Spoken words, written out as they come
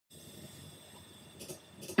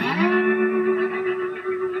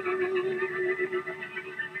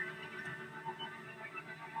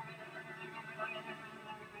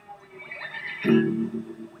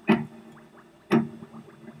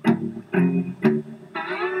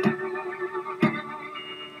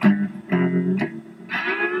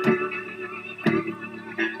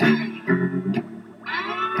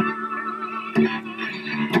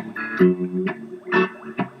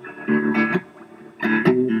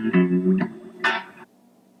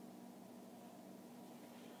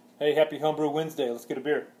Hey, happy Homebrew Wednesday. Let's get a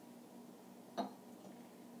beer.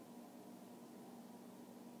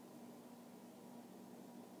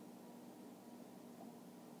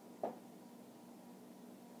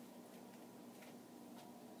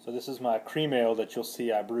 So this is my cream ale that you'll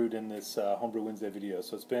see I brewed in this Homebrew Wednesday video.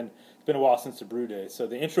 So it's been a while since the brew day. So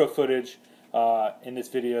the intro footage in this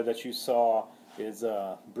video that you saw is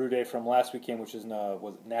brew day from last weekend, which is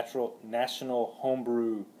was National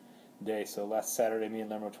Homebrew Day. So last Saturday, me and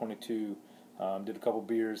Lermo 22 did a couple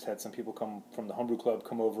beers. Had some people come from the Homebrew Club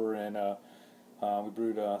come over, and we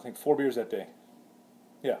brewed I think 4 beers that day.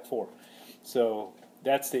 Yeah, 4. So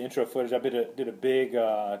that's the intro footage. I did a big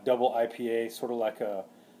double IPA, sort of like a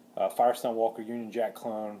Firestone Walker Union Jack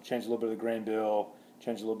clone. Changed a little bit of the grain bill,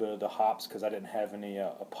 changed a little bit of the hops because I didn't have any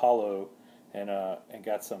Apollo, and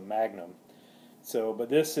got some Magnum. So, but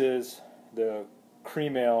this is the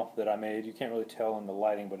cream ale that I made. You can't really tell in the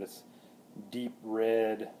lighting, but it's deep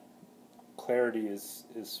red. Clarity is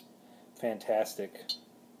fantastic.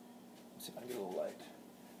 Let's see if I can get a little light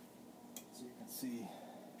so you can see.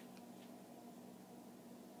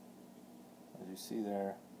 As you see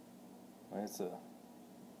there, it's a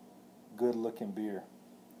good looking beer.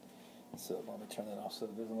 So let me turn that off so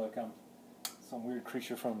it doesn't look like I'm some weird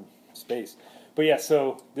creature from space. But yeah,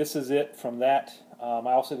 so this is it from that.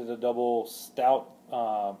 I also did a double stout,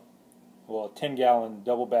 well, a 10-gallon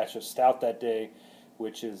double batch of stout that day,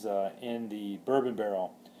 which is in the bourbon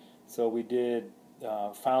barrel. So we did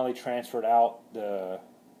finally transferred out the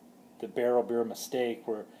barrel beer mistake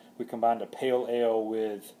where we combined a pale ale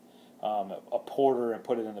with a porter and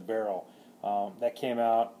put it in the barrel. That came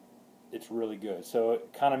out. It's really good. So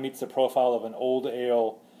it kind of meets the profile of an old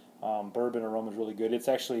ale. Bourbon aroma is really good. It's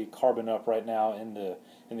actually carbon up right now in the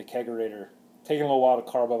kegerator. Taking a little while to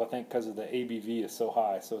carb up, I think, because of the ABV is so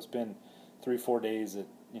high. So it's been 3-4 days at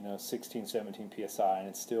 16, 17 psi, and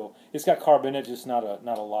it's got carb in it, just not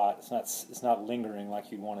a lot. It's not lingering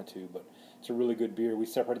like you'd want it to, but it's a really good beer. We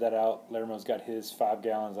separated that out. Lermo's got his 5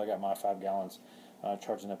 gallons. I got my 5 gallons.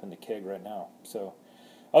 Charging up in the keg right now. So,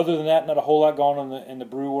 other than that, not a whole lot going on in the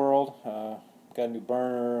brew world. Got a new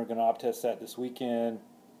burner. Going to op test that this weekend.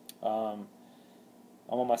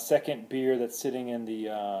 I'm on my second beer that's sitting in the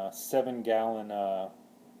 7-gallon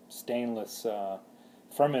stainless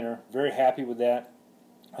fermenter. Very happy with that.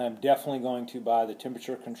 I'm definitely going to buy the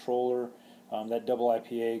temperature controller. That double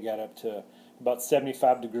IPA got up to about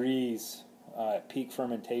 75 degrees at peak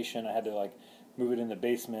fermentation. I had to move it in the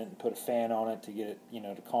basement and put a fan on it to get it,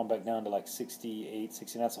 to calm back down to like 68,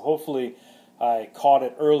 69. So hopefully I caught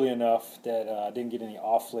it early enough that I didn't get any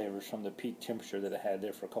off flavors from the peak temperature that I had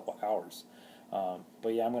there for a couple hours.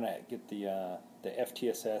 But yeah, I'm going to get the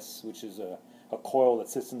FTSS, which is a coil that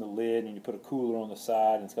sits in the lid, and you put a cooler on the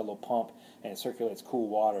side, and it's got a little pump, and it circulates cool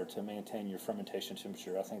water to maintain your fermentation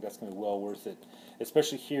temperature. I think that's going to be well worth it,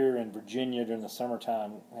 especially here in Virginia during the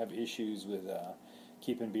summertime. We have issues with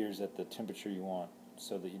keeping beers at the temperature you want,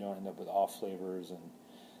 so that you don't end up with off flavors and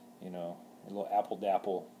a little apple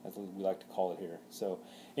dapple, as we like to call it here. So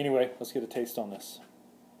anyway, let's get a taste on this.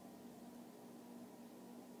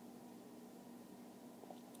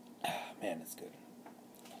 Man, it's good.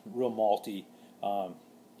 Real malty,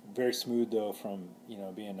 very smooth though from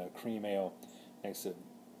being a cream ale. Makes it,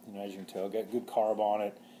 as you can tell, got good carb on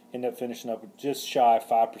it. End up finishing up with just shy of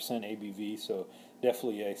 5% ABV, so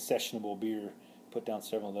definitely a sessionable beer. Put down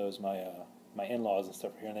several of those. My in-laws and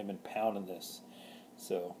stuff are here, and they've been pounding this,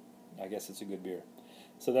 so I guess it's a good beer.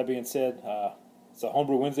 So that being said, it's a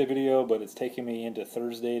Homebrew Wednesday video, but it's taking me into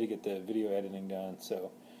Thursday to get the video editing done.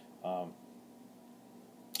 So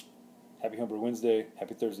happy Homebrew Wednesday,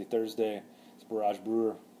 happy Thursday. It's Barrage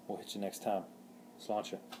Brewer. We'll hit you next time.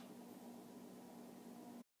 Sláinte.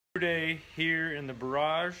 Brew day here in the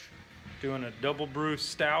Barrage, doing a double brew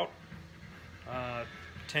stout,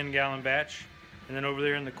 10-gallon batch. And then over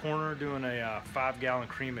there in the corner doing a 5-gallon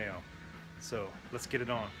cream ale. So let's get it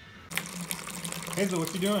on. Hazel,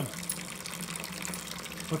 what you doing?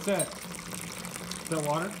 What's that? Is that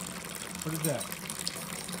water? What is that?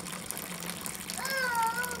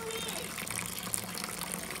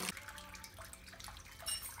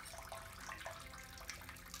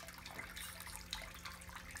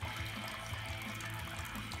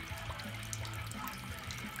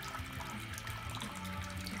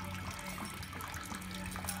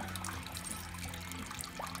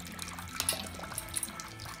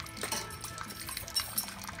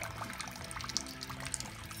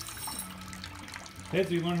 Hey,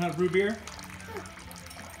 so you learn how to brew beer?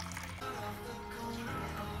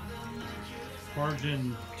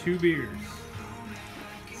 Sparging 2 beers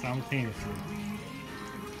simultaneously.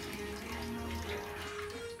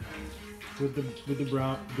 with the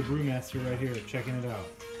brewmaster right here, checking it out.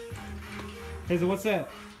 Hazel, what's that?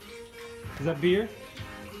 Is that beer?